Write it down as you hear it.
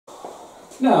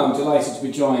Now I'm delighted to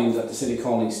be joined at the City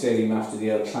Calling Stadium after the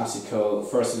El Clasico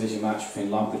First Division match between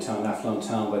Longford Town and Athlone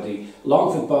Town by the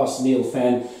Longford boss Neale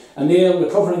Fenn. And Neale,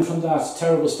 recovering from that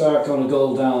terrible start, going a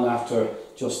goal down after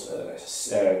just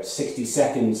 60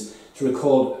 seconds to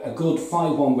record a good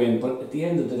 5-1 win, but at the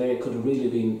end of the day it could have really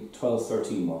been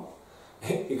 12-13-1.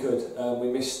 It could.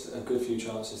 We missed a good few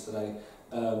chances today,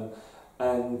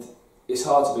 and it's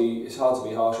hard to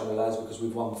be harsh on the lads because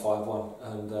we've won 5-1,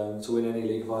 and to win any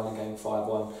League of Ireland game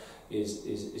 5-1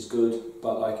 is good.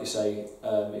 But like you say,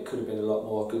 it could have been a lot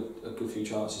more. A good few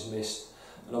chances missed,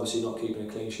 and obviously not keeping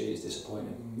a clean sheet is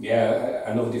disappointing. Yeah,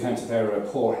 another defensive error, a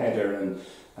poor header, and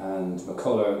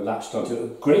McCullough latched onto a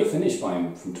great finish by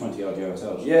him from 20 odd yards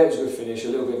out. Yeah, it was a good finish. A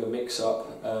little bit of a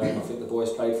mix-up. I think the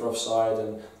boys played for offside,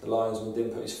 and the linesman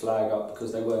didn't put his flag up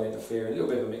because they weren't interfering. A little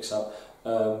bit of a mix-up.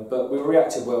 But we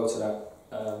reacted well to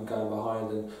that, going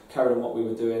behind and carried on what we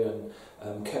were doing,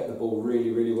 and kept the ball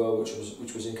really well,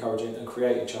 which was encouraging, and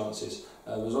creating chances.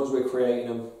 As long as we're creating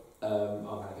them,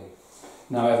 I'm happy.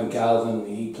 Now Evan Galvin,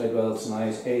 he played well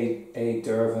tonight. A.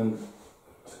 Dervin,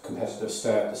 competitive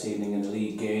start this evening in the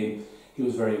league game. He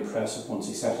was very impressive once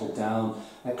he settled down.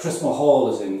 Chris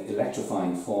Mahal is in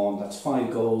electrifying form. That's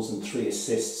 5 goals and 3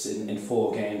 assists in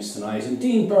 4 games tonight. And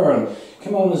Dean Byrne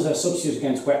came on as a substitute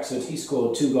against Wexford. He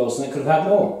scored 2 goals and they could have had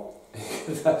more.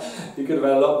 He could have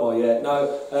had a lot more, yeah.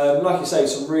 No, like you say,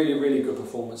 some really good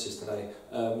performances today.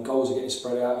 Goals are getting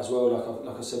spread out as well.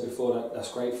 Like I said before,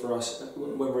 that's great for us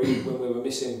when we were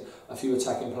missing a few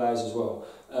attacking players as well.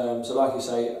 So like you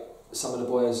say, some of the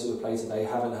boys who have played today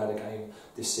haven't had a game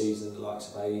this season, the likes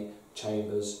of A,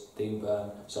 Chambers, Dean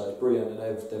Byrne. So it's brilliant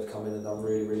that they've come in and done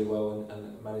really well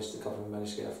and managed to get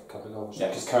a couple of goals. Yeah,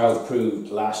 because Carl proved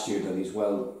last year that he's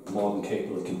well more than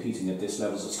capable of competing at this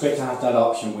level. So it's great to have that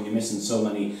option when you're missing so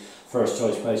many first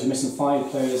choice players. You're missing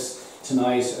 5 players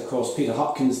tonight. Of course, Peter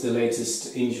Hopkins, the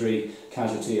latest injury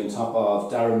casualty, on top of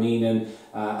Darren Meenan,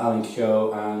 Alan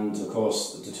Keogh, and of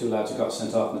course the 2 lads who got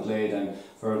sent off in the Glade and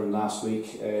Vernon last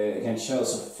week against Shell.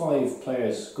 So 5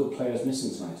 players, good players,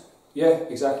 missing tonight. Yeah,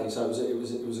 exactly. So it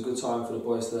was a good time for the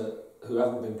boys who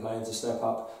haven't been playing to step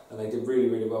up, and they did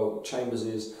really well. Chambers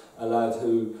is a lad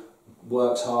who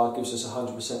works hard, gives us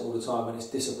 100% all the time, and it's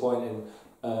disappointing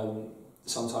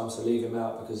sometimes to leave him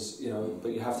out because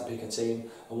but you have to pick a team,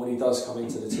 and when he does come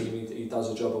into the team, he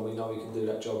does a job, and we know he can do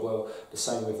that job well. The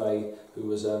same with A, who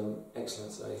was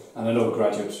excellent today. And another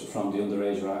graduate from the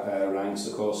underage ranks,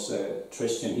 of course,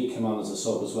 Tristan. He came on as a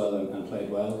sub as well and played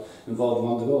well, involved in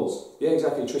one of the goals. Yeah,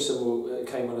 exactly. Tristan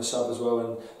came on a sub as well,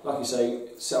 and like you say,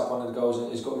 set up one of the goals,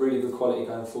 and he's got really good quality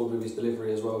going forward with his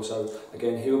delivery as well. So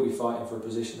again, he'll be fighting for a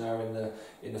position there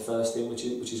in the first team, which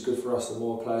is good for us. The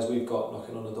more players we've got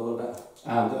knocking on the door, the better.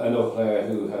 And another player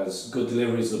who has good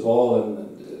deliveries of the ball,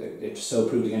 and it so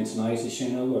proved again tonight, is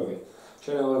Shane Elworthy.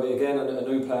 Shane Elworthy again, a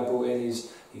new player brought in.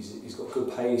 He's got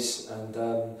good pace, and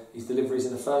his deliveries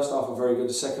in the first half were very good.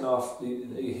 The second half,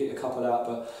 he hit a couple out,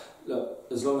 but look,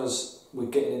 as long as we're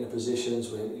getting into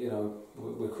positions,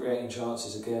 we're creating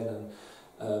chances again,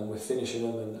 and we're finishing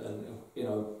them, and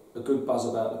a good buzz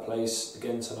about the place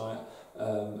again tonight.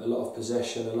 A lot of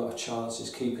possession, a lot of chances,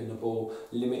 keeping the ball,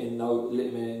 limiting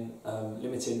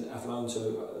Athlone to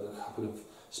a couple of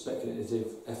speculative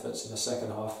efforts in the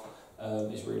second half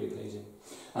is really pleasing.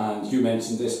 And you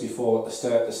mentioned this before at the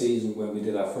start of the season when we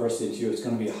did our first interview. It's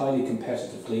going to be a highly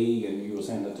competitive league, and you were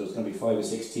saying that there's going to be 5 or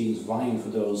 6 teams vying for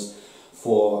those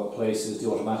 4 places, the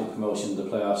automatic promotion, the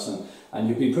playoffs, and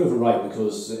you've been proven right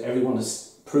because everyone has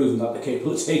proven that they're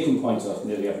capable of taking points off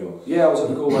nearly everyone. Yeah, I was at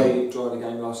the Galway drawing the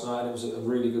game last night, and it was a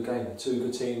really good game. 2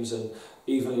 good teams and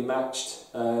evenly matched,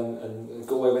 and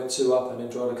Galway went 2 up, and then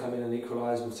Drogheda come in and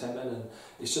equalised with 10 men, and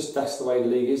it's just that's the way the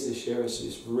league is this year.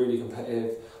 It's really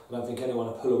competitive. I don't think anyone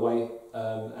will pull away,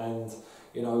 and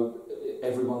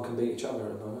everyone can beat each other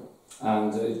at the moment.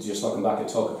 And just looking back at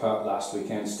Talker Park last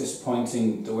weekend, it's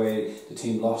disappointing the way the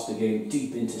team lost the game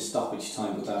deep into stoppage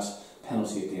time with that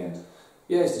penalty at the end.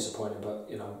 Yeah, it's disappointing, but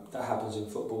that happens in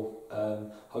football.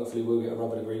 Hopefully we'll get a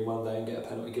rub of the green one day and get a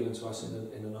penalty given to us in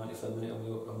the 93rd minute, and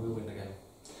we'll win the game.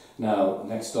 Now,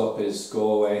 next up is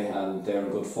Galway, and they're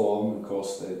in good form. Of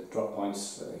course, they dropped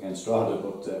points against Drogheda,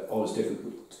 but always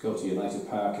difficult to go to United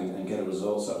Park and get a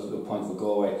result, so that was a good point for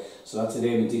Galway. So that's at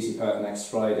Eamon DC Park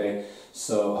next Friday.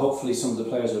 So hopefully some of the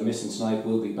players who are missing tonight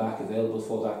will be back available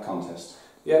for that contest.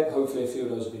 Yeah, hopefully a few of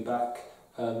those will be back.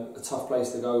 a tough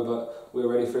place to go, but we're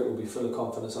ready for it. We'll be full of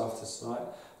confidence after tonight.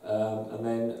 And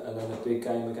then a big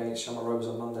game against Shamrock Rovers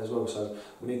on Monday as well. So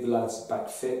we need the lads back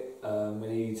fit. We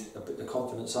need a bit of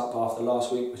confidence up after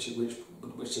last week, which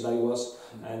today was,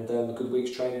 and a good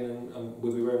week's training, and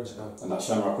we'll be ready to go. And that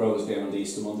Shamrock Rovers game on the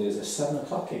Easter Monday is a 7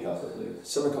 o'clock kick-off, I believe.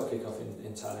 7 o'clock kick-off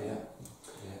in Tally, yeah.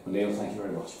 Well, Neale, thank you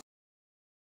very much.